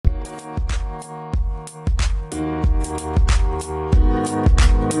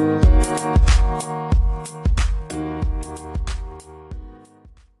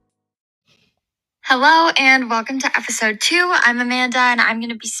Hello and welcome to episode 2. I'm Amanda and I'm going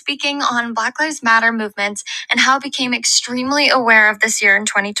to be speaking on Black Lives Matter movements and how I became extremely aware of this year in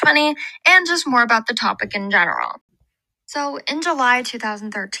 2020 and just more about the topic in general. So in July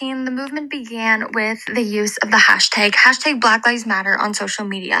 2013, the movement began with the use of the hashtag Black Lives Matter on social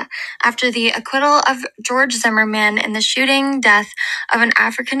media after the acquittal of George Zimmerman in the shooting death of an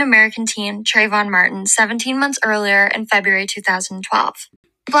African-American teen, Trayvon Martin, 17 months earlier in February 2012.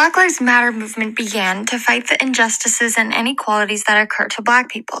 The Black Lives Matter movement began to fight the injustices and inequalities that occur to Black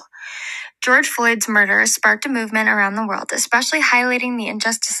people. George Floyd's murder sparked a movement around the world, especially highlighting the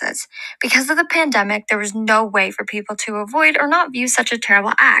injustices. Because of the pandemic, there was no way for people to avoid or not view such a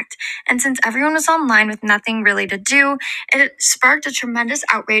terrible act. And since everyone was online with nothing really to do, it sparked a tremendous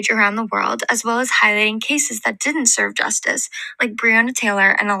outrage around the world, as well as highlighting cases that didn't serve justice, like Breonna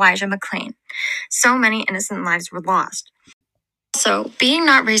Taylor and Elijah McClain. So many innocent lives were lost. So, being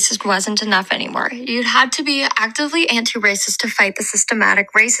not racist wasn't enough anymore. You had to be actively anti-racist to fight the systematic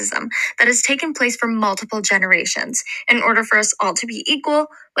racism that has taken place for multiple generations. In order for us all to be equal,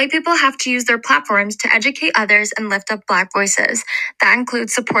 white people have to use their platforms to educate others and lift up Black voices. That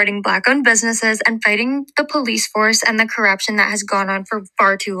includes supporting Black-owned businesses and fighting the police force and the corruption that has gone on for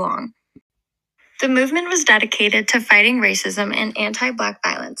far too long. The movement was dedicated to fighting racism and anti-Black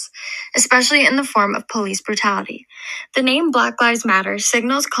violence, especially in the form of police brutality. The name Black Lives Matter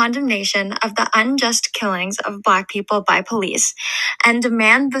signals condemnation of the unjust killings of Black people by police and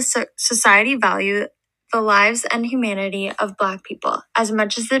demand the society value the lives and humanity of Black people as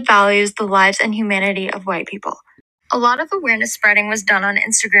much as it values the lives and humanity of white people. A lot of awareness spreading was done on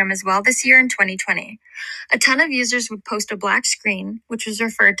Instagram as well this year in 2020. A ton of users would post a black screen, which was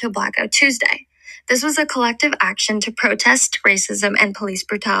referred to Blackout Tuesday. This was a collective action to protest racism and police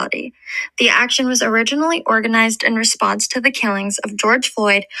brutality. The action was originally organized in response to the killings of George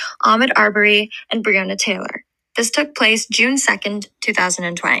Floyd, Ahmaud Arbery, and Breonna Taylor. This took place June 2nd,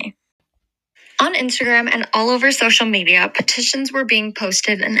 2020. On Instagram and all over social media, petitions were being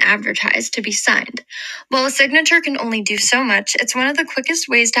posted and advertised to be signed. While a signature can only do so much, it's one of the quickest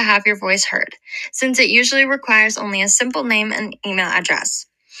ways to have your voice heard, since it usually requires only a simple name and email address.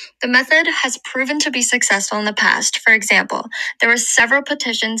 The method has proven to be successful in the past. For example, there were several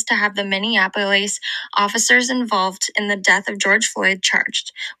petitions to have the Minneapolis officers involved in the death of George Floyd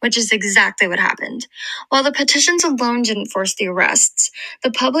charged, which is exactly what happened. While the petitions alone didn't force the arrests,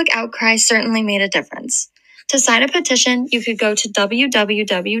 the public outcry certainly made a difference. To sign a petition, you could go to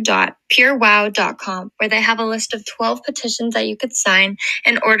www.purewow.com, where they have a list of 12 petitions that you could sign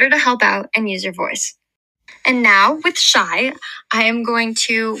in order to help out and use your voice. And now, with Shai, I am going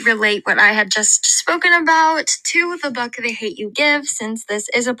to relate what I had just spoken about to the book The Hate You Give, since this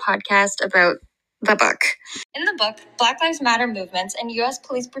is a podcast about the book. In the book, Black Lives Matter movements and U.S.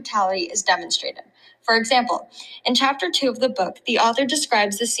 police brutality is demonstrated. For example, in chapter 2 of the book, the author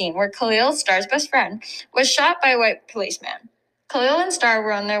describes the scene where Khalil, Star's best friend, was shot by a white policeman. Khalil and Star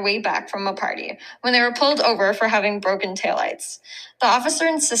were on their way back from a party when they were pulled over for having broken taillights. The officer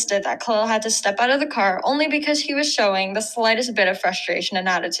insisted that Khalil had to step out of the car only because he was showing the slightest bit of frustration and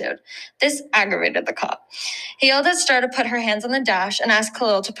attitude. This aggravated the cop. He yelled at Star to put her hands on the dash and asked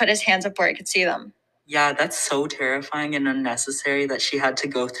Khalil to put his hands up where he could see them. Yeah, that's so terrifying and unnecessary that she had to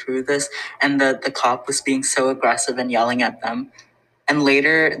go through this and that the cop was being so aggressive and yelling at them. And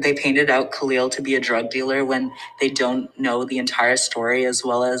later, they painted out Khalil to be a drug dealer when they don't know the entire story, as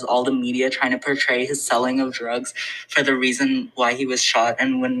well as all the media trying to portray his selling of drugs for the reason why he was shot,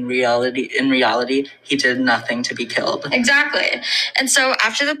 and when in reality, he did nothing to be killed. Exactly. And so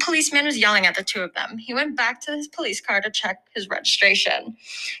after the policeman was yelling at the two of them, he went back to his police car to check his registration.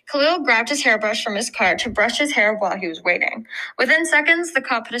 Khalil grabbed his hairbrush from his car to brush his hair while he was waiting. Within seconds, the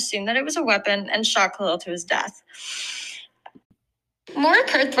cop had assumed that it was a weapon and shot Khalil to his death. More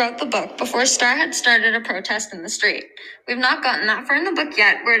occurred throughout the book before Star had started a protest in the street. We've not gotten that far in the book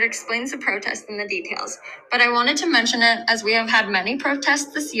yet, where it explains the protest in the details, but I wanted to mention it as we have had many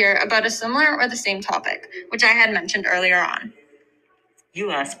protests this year about a similar or the same topic, which I had mentioned earlier on.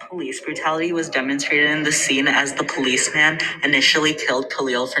 U.S. police brutality was demonstrated in the scene as the policeman initially killed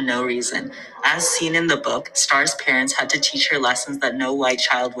Khalil for no reason. As seen in the book, Star's parents had to teach her lessons that no white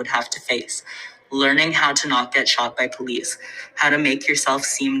child would have to face. Learning how to not get shot by police, how to make yourself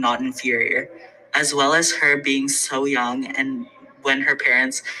seem not inferior, as well as her being so young and when her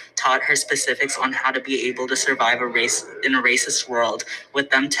parents taught her specifics on how to be able to survive in a racist world, with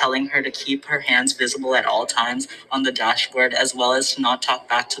them telling her to keep her hands visible at all times on the dashboard, as well as to not talk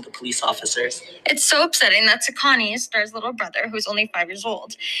back to the police officers. It's so upsetting that Sakani, Star's little brother, who's only 5 years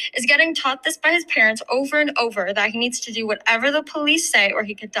old, is getting taught this by his parents over and over, that he needs to do whatever the police say or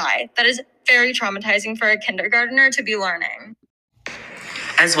he could die. That is very traumatizing for a kindergartner to be learning.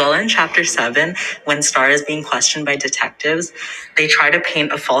 As well, in chapter 7, when Star is being questioned by detectives, they try to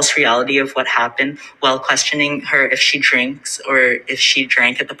paint a false reality of what happened while questioning her if she drinks or if she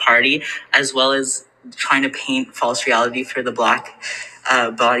drank at the party, as well as trying to paint false reality for the black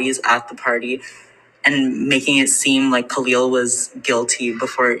bodies at the party, and making it seem like Khalil was guilty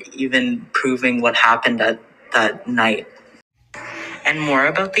before even proving what happened at that night. And more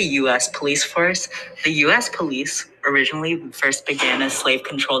about the U.S. police force. The U.S. police originally first began as slave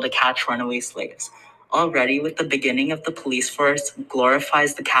control to catch runaway slaves. Already, with the beginning of the police force,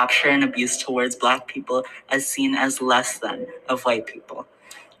 glorifies the capture and abuse towards Black people as seen as less than of white people.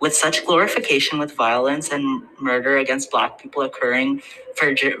 With such glorification with violence and murder against Black people occurring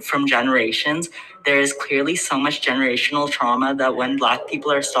from generations, there is clearly so much generational trauma that when Black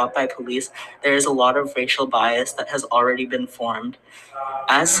people are stopped by police, there is a lot of racial bias that has already been formed.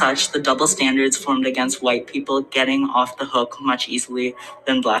 As such, the double standards formed against white people getting off the hook much easily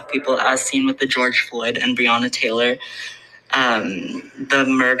than Black people, as seen with the George Floyd and Breonna Taylor. The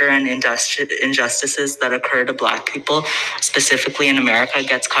murder and injustices that occur to Black people, specifically in America,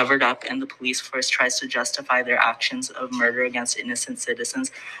 gets covered up, and the police force tries to justify their actions of murder against innocent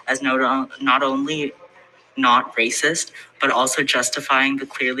citizens as not only not racist, but also justifying the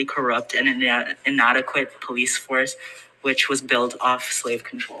clearly corrupt and inadequate police force, which was built off slave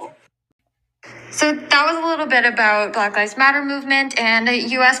control. So that was a little bit about Black Lives Matter movement and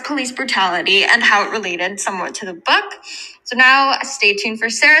US police brutality and how it related somewhat to the book. So now stay tuned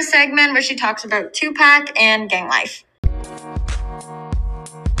for Sarah's segment where she talks about Tupac and gang life.